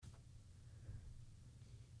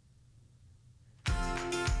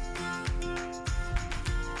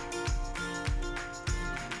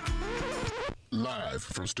Live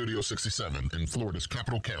from Studio 67 in Florida's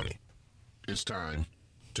capital county. It's time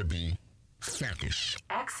to be FACish.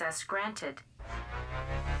 Access granted.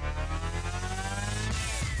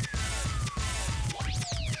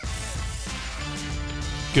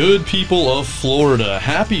 Good people of Florida,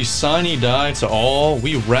 happy sine die to all.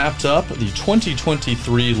 We wrapped up the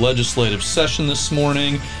 2023 legislative session this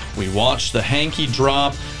morning. We watched the hanky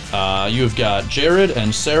drop. You have got Jared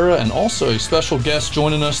and Sarah and also a special guest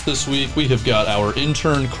joining us this week. We have got our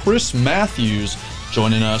intern Chris Matthews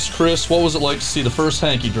joining us. Chris, what was it like to see the first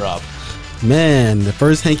hanky drop? Man, the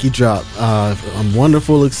first hanky drop, a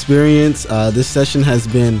wonderful experience. This session has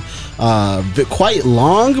been quite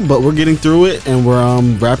long, but we're getting through it and we're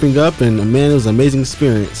wrapping up, and man, it was an amazing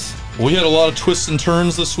experience. We had a lot of twists and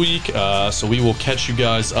turns this week, so we will catch you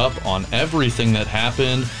guys up on everything that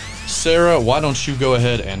happened. Sarah, why don't you go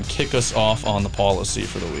ahead and kick us off on the policy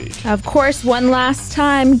for the week? Of course, one last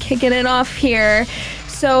time, kicking it off here.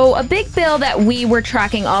 So a big bill that we were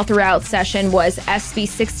tracking all throughout session was SB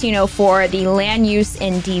 1604, the Land Use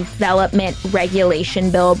and Development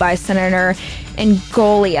Regulation Bill by Senator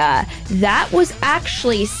Ngolia. That was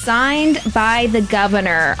actually signed by the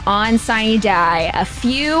governor on sine die a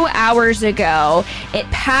few hours ago. It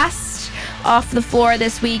passed off the floor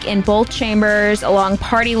this week in both chambers along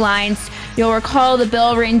party lines. You'll recall the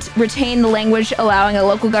bill retained the language allowing a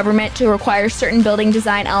local government to require certain building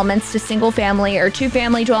design elements to single-family or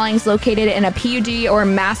two-family dwellings located in a PUD or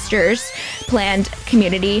master's planned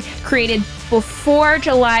community created before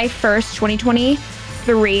July 1st,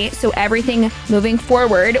 2023. So everything moving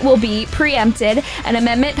forward will be preempted. An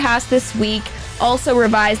amendment passed this week also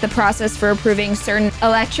revised the process for approving certain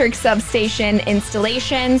electric substation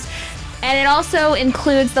installations. And it also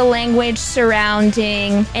includes the language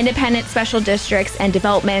surrounding independent special districts and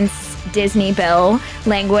developments, Disney bill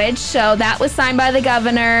language. So that was signed by the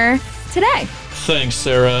governor today. Thanks,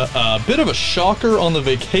 Sarah. A bit of a shocker on the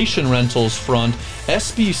vacation rentals front.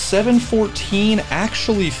 SB 714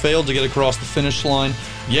 actually failed to get across the finish line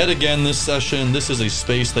yet again this session. This is a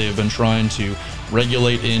space they have been trying to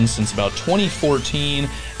regulate in since about 2014,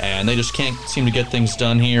 and they just can't seem to get things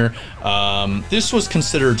done here. This was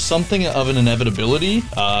considered something of an inevitability,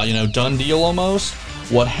 done deal almost.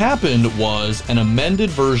 What happened was an amended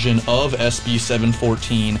version of SB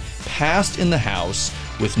 714 passed in the House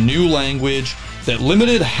with new language that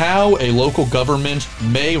limited how a local government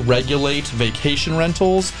may regulate vacation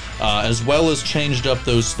rentals, as well as changed up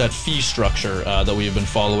that fee structure that we have been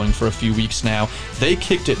following for a few weeks now. They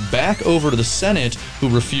kicked it back over to the Senate, who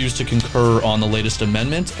refused to concur on the latest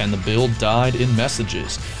amendment, and the bill died in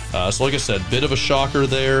messages. So like I said, bit of a shocker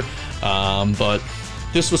there, but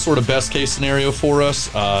this was sort of best case scenario for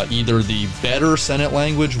us. Either the better Senate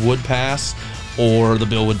language would pass, or the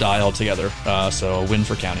bill would die altogether. So a win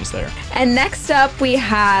for counties there. And next up, we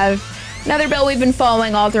have another bill we've been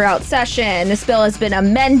following all throughout session. This bill has been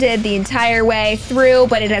amended the entire way through,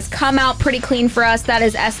 but it has come out pretty clean for us. That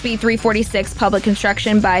is SB 346, Public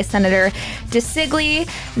Construction by Senator DeSigli.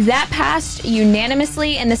 That passed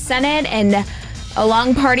unanimously in the Senate and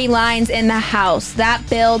along party lines in the House. That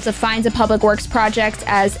bill defines a public works project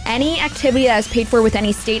as any activity that is paid for with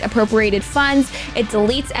any state appropriated funds. It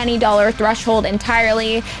deletes any dollar threshold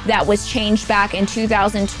entirely. That was changed back in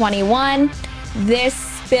 2021.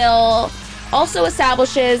 This bill also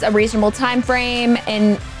establishes a reasonable time frame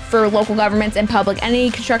for local governments and public entity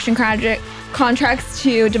construction contracts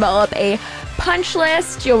to develop a punch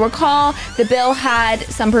list. You'll recall the bill had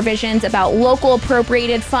some provisions about local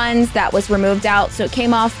appropriated funds that was removed out, so it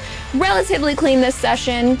came off relatively clean this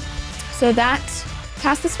session. So that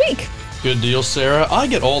passed this week. Good deal, Sarah. I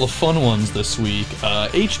get all the fun ones this week.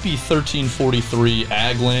 HB 1343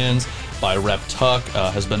 Ag Lands by Rep. Tuck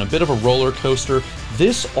has been a bit of a roller coaster.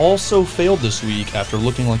 This also failed this week after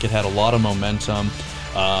looking like it had a lot of momentum.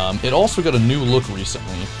 It also got a new look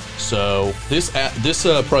recently. So this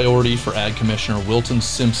priority for Ag Commissioner Wilton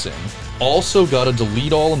Simpson also got a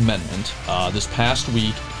delete all amendment this past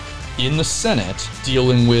week in the Senate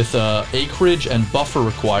dealing with acreage and buffer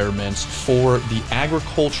requirements for the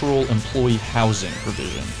agricultural employee housing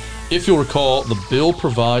provision. If you'll recall, the bill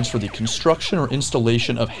provides for the construction or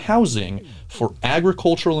installation of housing for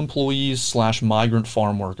agricultural employees / migrant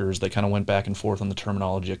farm workers. They kind of went back and forth on the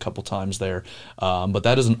terminology a couple times there. But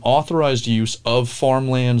that is an authorized use of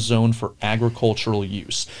farmland zoned for agricultural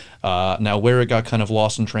use. Now, where it got kind of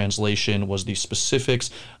lost in translation was the specifics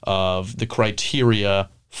of the criteria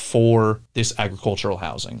for this agricultural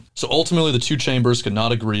housing. So ultimately, the two chambers could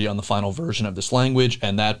not agree on the final version of this language,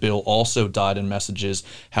 and that bill also died in messages.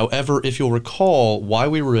 However, if you'll recall, why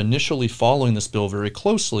we were initially following this bill very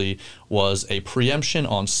closely was a preemption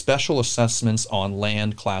on special assessments on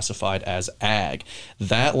land classified as ag.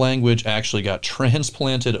 That language actually got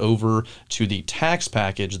transplanted over to the tax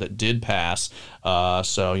package that did pass.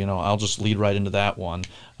 So, I'll just lead right into that one.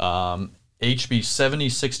 HB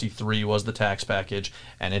 7063 was the tax package,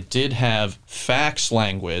 and it did have FACish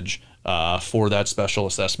language for that special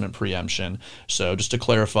assessment preemption. So just to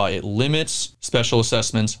clarify, it limits special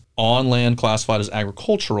assessments on land classified as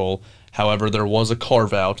agricultural. However, there was a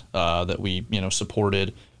carve-out that we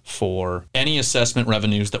supported for any assessment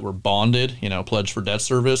revenues that were bonded, pledged for debt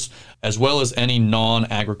service, as well as any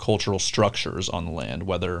non-agricultural structures on the land,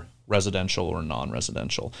 whether residential or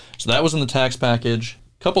non-residential. So that was in the tax package.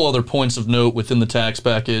 Couple other points of note within the tax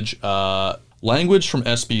package. Language from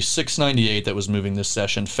SB 698 that was moving this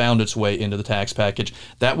session found its way into the tax package.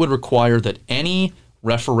 That would require that any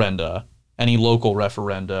referenda, any local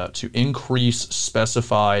referenda, to increase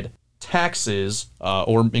specified taxes,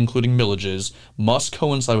 or including millages, must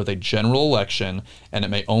coincide with a general election, and it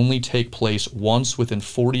may only take place once within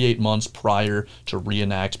 48 months prior to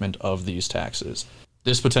reenactment of these taxes.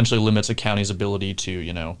 This potentially limits a county's ability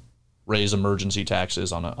to, raise emergency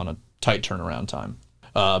taxes on a tight turnaround time.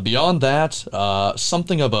 Beyond that,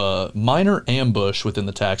 something of a minor ambush within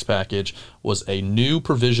the tax package was a new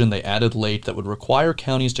provision they added late that would require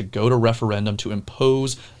counties to go to referendum to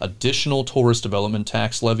impose additional tourist development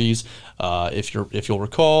tax levies. If you'll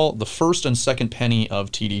recall, the first and second penny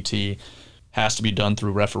of TDT has to be done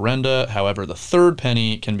through referenda. However, the third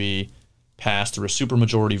penny can be passed through a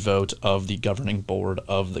supermajority vote of the governing board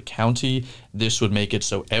of the county. This would make it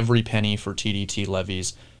so every penny for TDT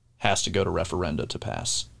levies has to go to referenda to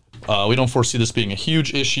pass. We don't foresee this being a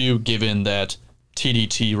huge issue, given that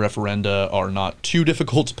TDT referenda are not too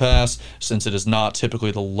difficult to pass, since it is not typically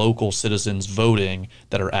the local citizens voting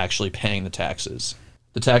that are actually paying the taxes.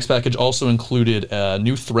 The tax package also included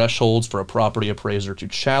new thresholds for a property appraiser to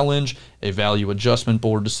challenge a value adjustment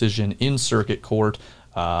board decision in circuit court.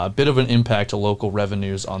 A bit of an impact to local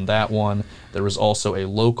revenues on that one. There was also a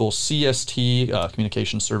local CST,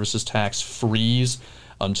 Communication Services Tax, freeze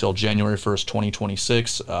until January 1st,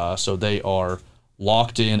 2026. So they are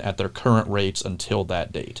locked in at their current rates until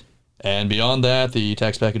that date. And beyond that, the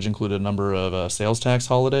tax package included a number of sales tax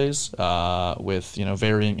holidays with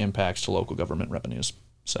varying impacts to local government revenues.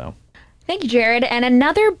 So. Thank you, Jared. And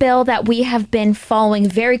another bill that we have been following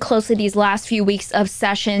very closely these last few weeks of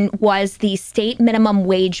session was the state minimum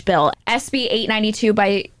wage bill, SB 892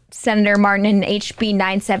 by Senator Martin and HB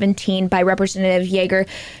 917 by Representative Yeager.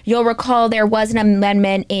 You'll recall there was an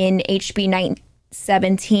amendment in HB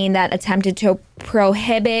 917 that attempted to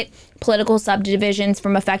prohibit political subdivisions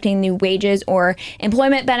from affecting the wages or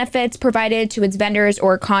employment benefits provided to its vendors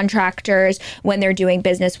or contractors when they're doing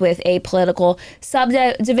business with a political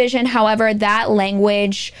subdivision. However, that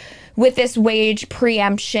language with this wage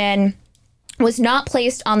preemption was not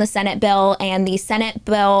placed on the Senate bill, and the Senate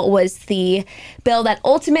bill was the bill that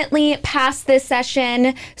ultimately passed this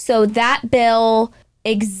session. So that bill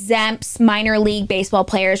exempts minor league baseball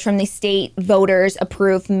players from the state voters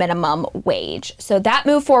approved minimum wage. So that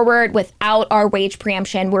moved forward without our wage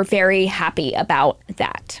preemption. We're very happy about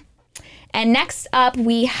that. And next up,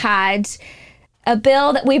 we had a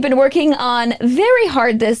bill that we've been working on very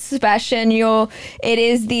hard this session. It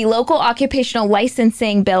is the local occupational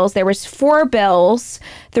licensing bills. There was 4 bills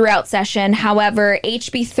throughout session. However,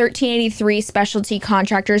 HB 1383 Specialty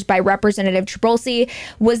Contractors by Representative Trabulsi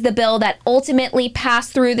was the bill that ultimately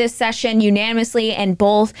passed through this session unanimously in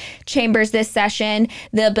both chambers this session.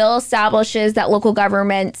 The bill establishes that local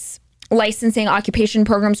governments licensing occupation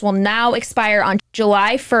programs will now expire on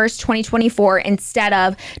July 1st, 2024 instead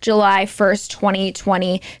of July 1st,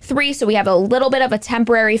 2023. So we have a little bit of a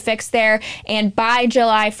temporary fix there. And by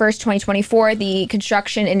July 1st, 2024, the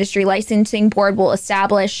Construction Industry Licensing Board will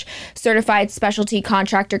establish certified specialty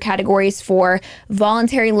contractor categories for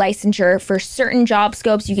voluntary licensure for certain job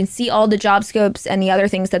scopes. You can see all the job scopes and the other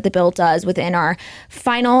things that the bill does within our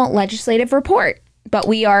final legislative report. But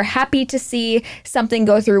we are happy to see something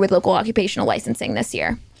go through with local occupational licensing this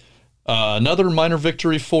year. Another minor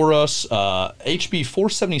victory for us, HB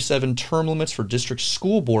 477 term limits for district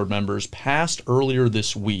school board members passed earlier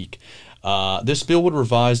this week. This bill would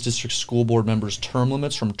revise district school board members' term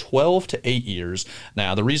limits from 12 to 8 years.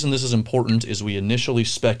 Now, the reason this is important is we initially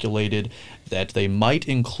speculated that they might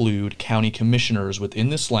include county commissioners within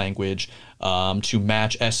this language to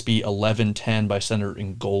match SB 1110 by Senator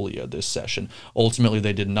Ingoglia this session. Ultimately,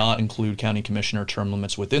 they did not include county commissioner term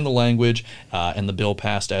limits within the language, and the bill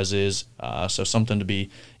passed as is. So something to be,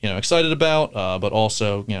 excited about, but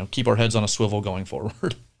also, keep our heads on a swivel going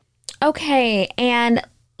forward. Okay, and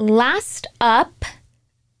last up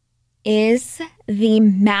is the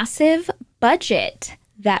massive budget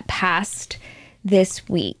that passed this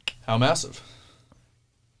week. How massive?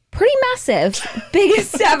 Pretty massive.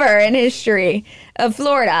 Biggest ever in history of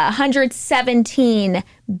Florida, $117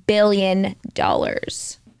 billion.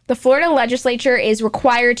 The Florida legislature is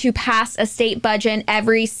required to pass a state budget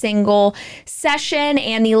every single session,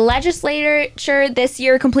 and the legislature this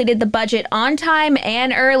year completed the budget on time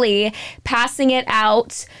and early, passing it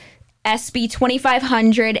out SB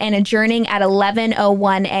 2500 and adjourning at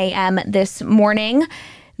 11:01 a.m. this morning.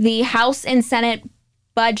 The House and Senate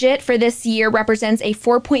budget for this year represents a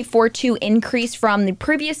 4.42 increase from the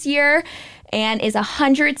previous year and is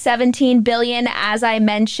 $117 billion, as I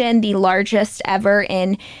mentioned, the largest ever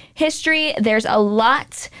in history. There's a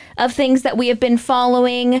lot of things that we have been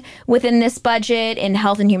following within this budget in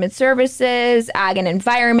health and human services, ag and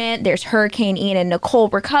environment. There's Hurricane Ian and Nicole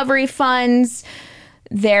recovery funds.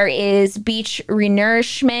 There is beach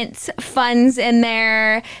renourishment funds in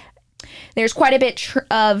there. There's quite a bit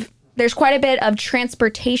of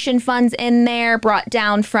transportation funds in there, brought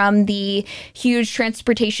down from the huge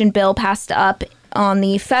transportation bill passed up on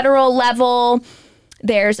the federal level.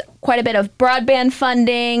 There's quite a bit of broadband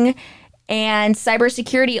funding, and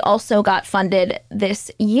cybersecurity also got funded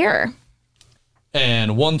this year.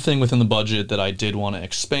 And one thing within the budget that I did want to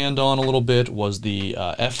expand on a little bit was the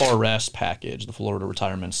FRS package, the Florida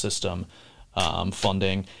Retirement System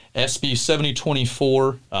funding. SB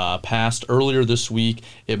 7024 passed earlier this week.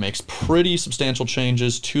 It makes pretty substantial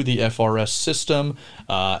changes to the FRS system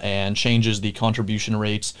and changes the contribution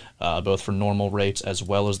rates, both for normal rates as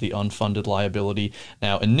well as the unfunded liability.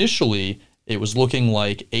 Now, initially, it was looking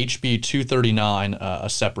like HB 239, a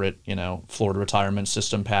separate, Florida Retirement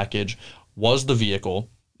System package, was the vehicle.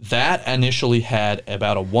 That initially had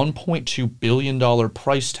about a $1.2 billion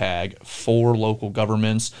price tag for local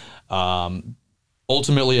governments.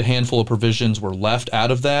 Ultimately, a handful of provisions were left out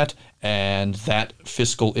of that, and that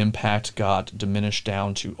fiscal impact got diminished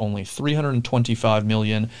down to only $325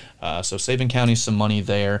 million, so saving counties some money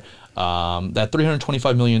there. That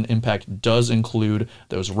 $325 million impact does include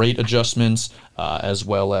those rate adjustments, as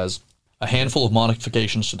well as a handful of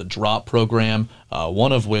modifications to the DROP program,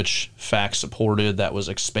 one of which FACish supported. That was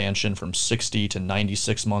expansion from 60 to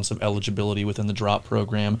 96 months of eligibility within the DROP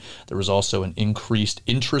program. There was also an increased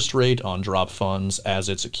interest rate on DROP funds as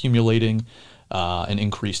it's accumulating, an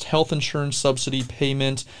increased health insurance subsidy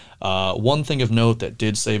payment. One thing of note that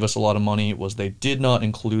did save us a lot of money was they did not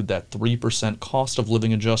include that 3% cost of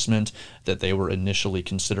living adjustment that they were initially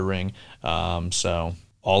considering. So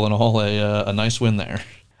all in all, a nice win there.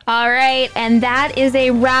 All right, and that is a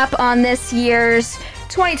wrap on this year's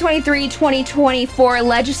 2023-2024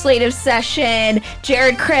 legislative session.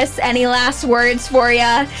 Jared, Chris, any last words for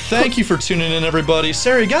you? Thank you for tuning in, everybody.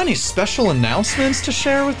 Sarah, you got any special announcements to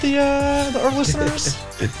share with our listeners?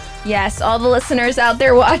 Yes, all the listeners out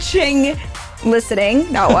there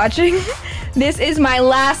listening, not watching. This is my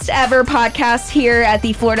last ever podcast here at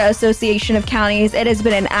the Florida Association of Counties. It has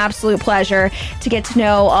been an absolute pleasure to get to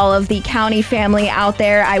know all of the county family out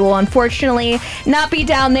there. I will unfortunately not be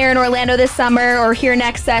down there in Orlando this summer or here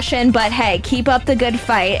next session, but hey, keep up the good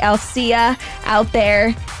fight. I'll see ya out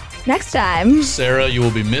there next time. Sarah, you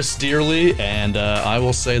will be missed dearly, and I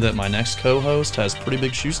will say that my next co-host has pretty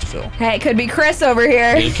big shoes to fill. Hey, it could be Chris over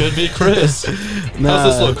here. It could be Chris. How's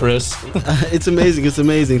this look, Chris? It's amazing. It's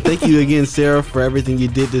amazing. Thank you again, Sarah, for everything you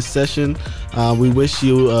did this session. We wish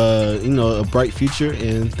you, a bright future,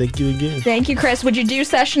 and thank you again. Thank you, Chris. Would you do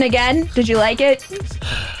session again? Did you like it?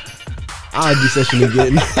 I'll do session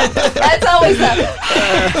again. That's always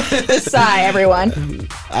the sigh, everyone.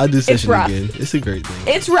 I'll do session again. It's a great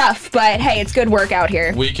thing. It's rough, but hey, it's good work out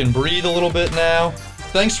here. We can breathe a little bit now.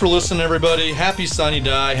 Thanks for listening, everybody. Happy Sunny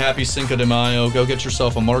Day. Happy Cinco de Mayo. Go get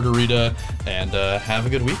yourself a margarita and have a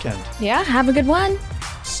good weekend. Yeah, have a good one.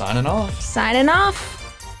 Signing off. Signing off.